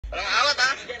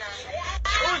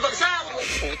Uy, bagsak!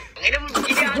 Ina mo,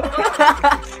 ginagawa mo.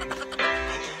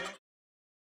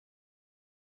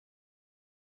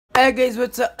 Hey guys,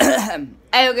 what's up?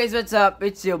 Hey guys, what's up?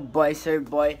 It's your boy, Sir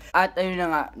Boy. At ayun na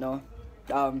nga, no?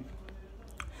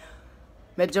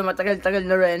 Medyo matagal-tagal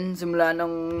na rin simula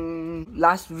nung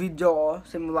last video ko.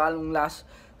 Simula nung last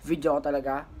video ko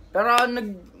talaga. Pero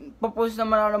nagpo-post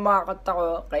naman ako ng mga kanta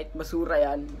ko, kahit basura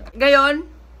yan. Ngayon,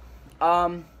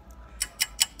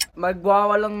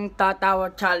 magwawalang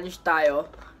tatawa challenge tayo.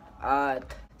 At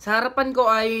sa harapan ko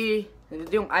ay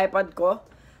nandito yung iPad ko.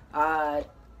 At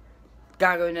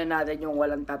gagawin na natin yung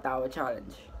walang tatawa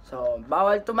challenge. So,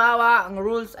 bawal tumawa. Ang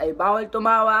rules ay bawal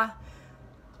tumawa.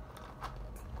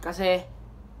 Kasi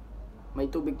may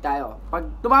tubig tayo. Pag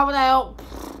tumawa tayo,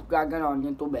 gaganon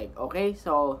yung tubig. Okay?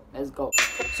 So, let's go.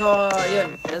 So,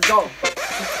 yun. Let's go.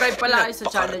 Subscribe pala kayo sa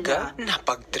channel niya.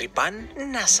 Napagtripan,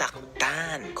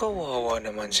 nasaktan. Kawawa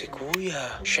naman si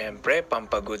kuya. Syempre,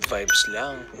 pampagood vibes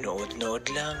lang. Nood-nood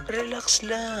lang. Relax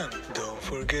lang. Don't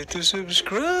forget to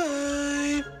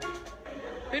subscribe.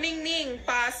 Ning,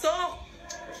 pasok!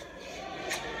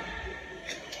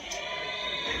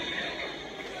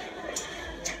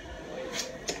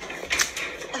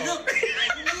 Ano?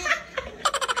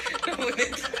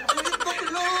 Ulit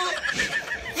baklo!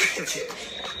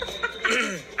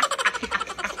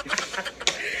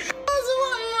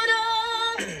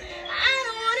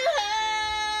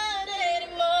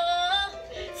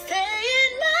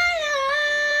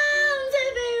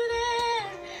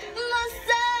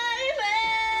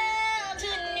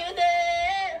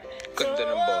 Ganda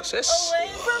ng boses.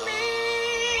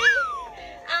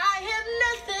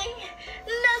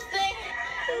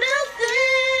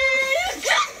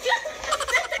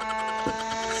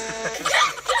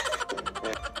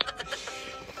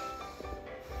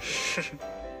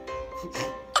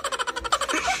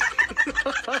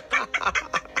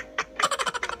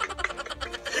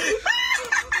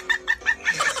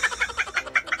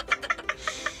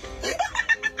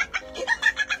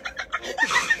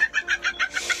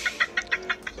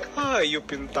 Hayop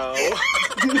yung tao.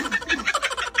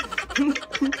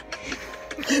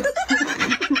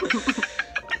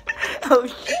 Oh,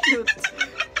 shoot.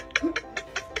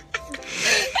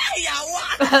 Yawa!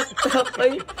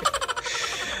 Okay.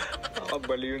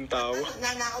 Nakabali yung tao.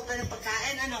 Nanakaw ka ng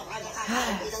pagkain, ano?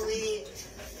 Kakasabi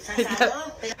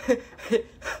sasalo?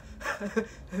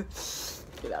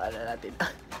 Kailangan na natin.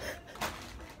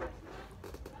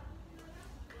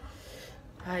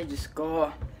 Ay, Diyos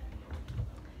ko.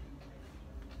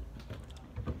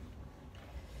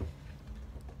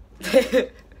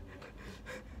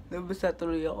 Nabasa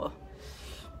tuloy ako.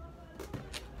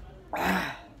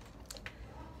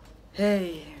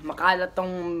 Hey, makalat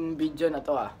tong video na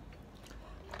to ah.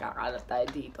 Kakalat tayo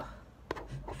dito.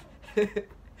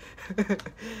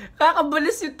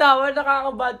 Kakabalis yung tawa,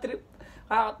 nakaka-bad trip.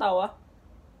 Kakatawa.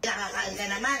 Nakakain ka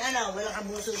naman, ano? Walang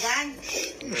kabusugan?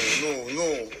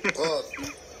 No. Cut.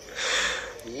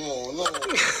 No.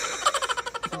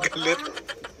 Galit.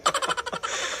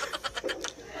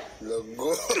 Lago.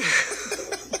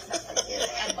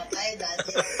 Ang batay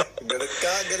dati. Galit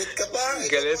ka pa.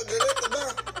 Galit. Galit ka ba?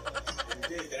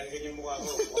 Hindi, talagang yung mukha ko.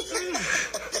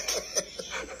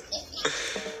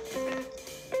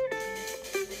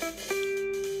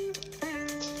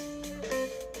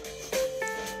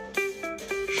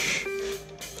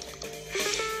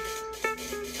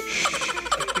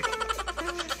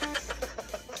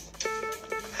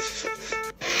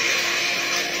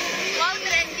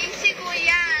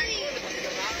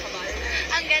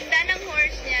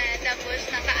 Tapos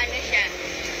nakaano siya.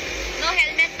 No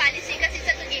helmet policy kasi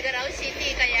sa Tuguegarao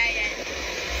City, kaya yan.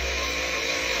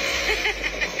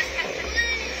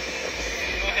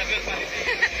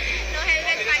 No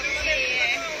helmet policy.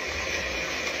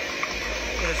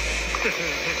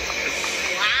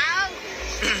 Wow!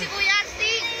 Si Kuya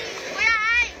Sting! Kuya,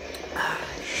 hi!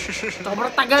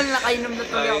 Sobrang tagal na kainom na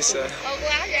tuloy Ayos ako. ah. O,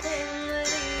 kuha ka siya.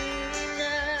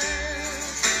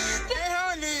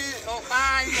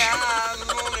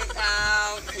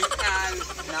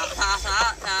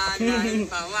 Nakasaan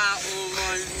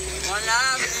pawaumon.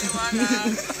 Walang.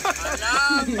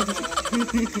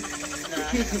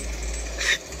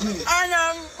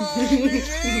 Alam ko.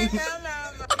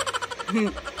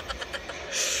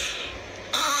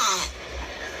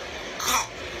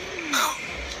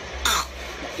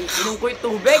 Inom ko yung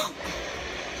tubig.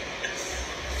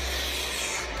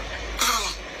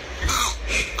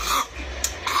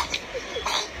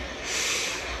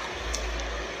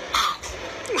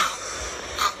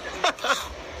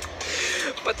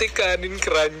 Pati kanin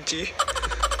crunchy.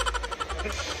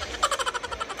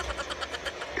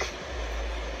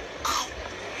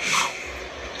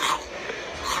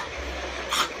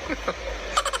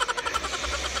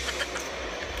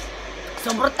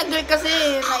 tubig kasi.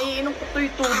 Naiinom ko to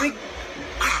yung tubig.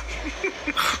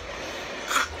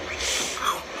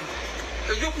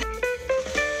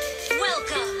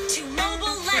 Welcome to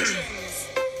Mobile Legends!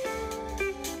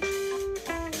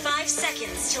 5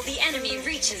 seconds till the enemy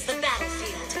reaches the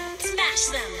battlefield. Smash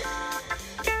them!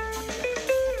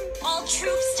 All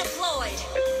troops deployed.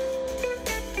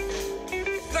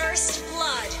 First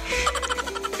blood.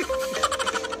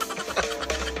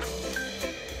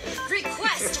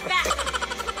 Request backup.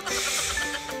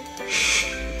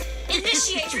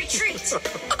 Initiate retreat.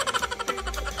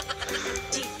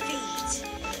 Defeat.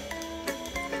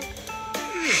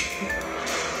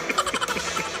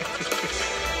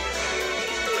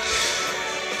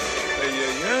 Ay,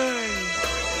 ay, ay.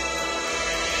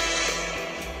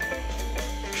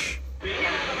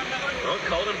 Well,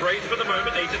 cold and brave for the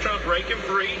moment. Needs to try and break him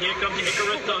free. Here comes the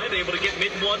Icarus side, able to get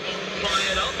mid one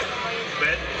fired up.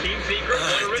 But Team Secret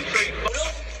want to retreat.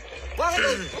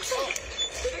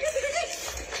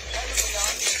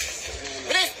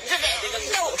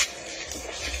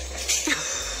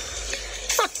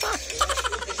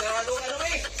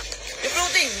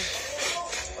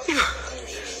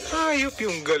 Hayop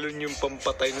yung galon yung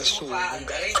pampatay ng sunog.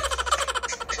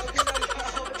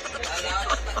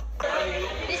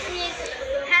 This is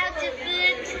how to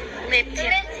put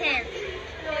Lipton.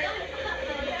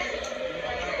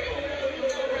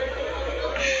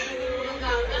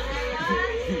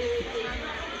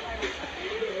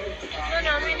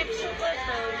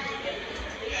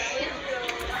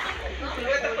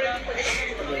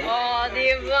 Oh,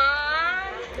 di ba?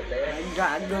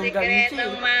 Gagawin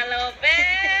Sikretong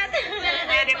malupit.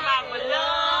 Pwede pa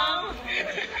mulong.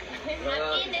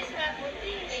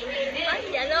 Ay,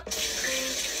 yalo.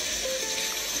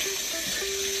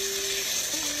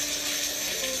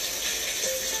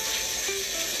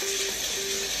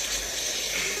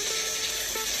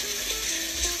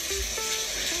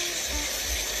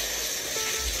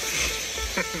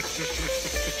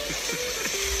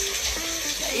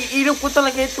 Iinom ko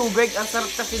talaga yung tubig. Ang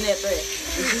sarap kasi nito eh.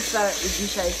 Hindi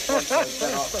siya sponsor.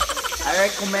 Pero I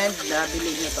recommend na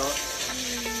bilhin nyo to.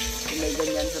 Kung may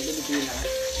ganyan sa Pilipinas.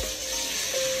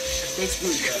 Tastes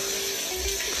good eh.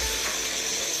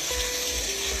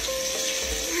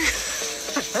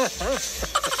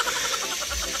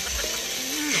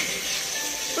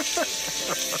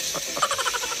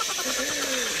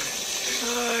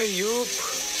 Hayop.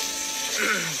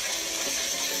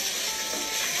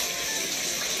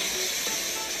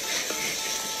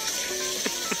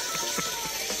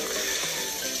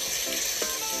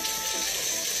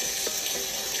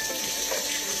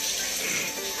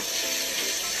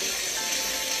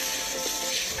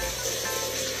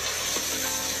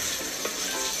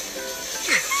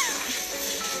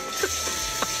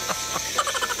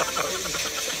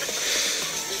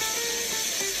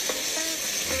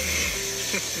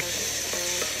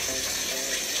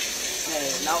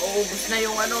 Nauubos na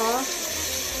yung ano.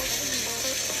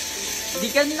 Hindi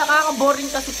ka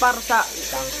nakaka-boring kasi para sa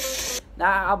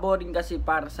nakaka-boring kasi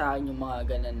para sa akin yung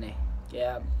mga ganun eh.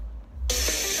 Kaya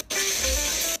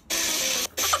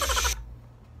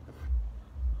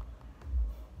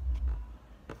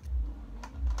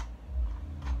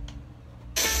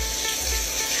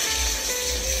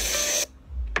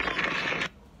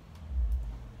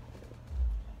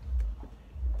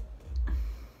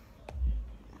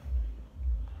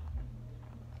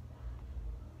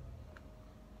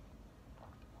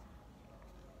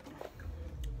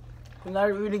kung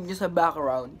narinig nyo sa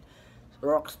background,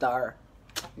 Rockstar.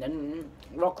 Yan,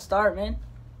 Rockstar, man.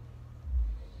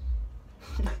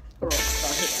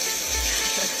 Rockstar.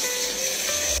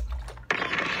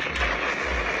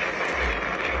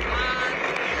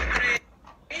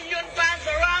 Million fans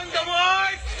around the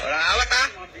world! Walang awat ha?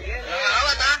 Walang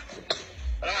awat ha?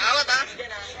 Walang awat ha?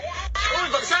 Uy,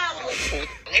 bagsak!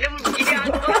 Ang ina mo, ginagawa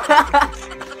mo.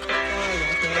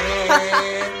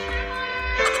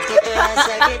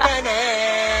 Sa gitanan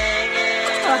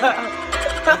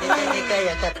hindi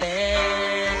kaya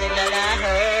kapin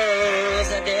naglalaho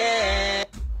sa din.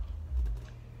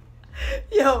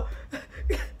 Yo!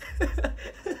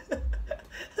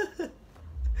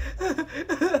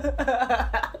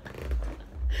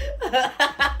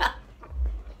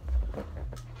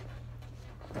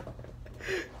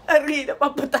 Arina,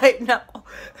 papatayin na ako.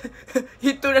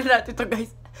 Hito na natin to guys.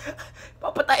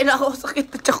 Papatayin na ako. Sakit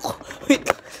na tiyan ko. Wait.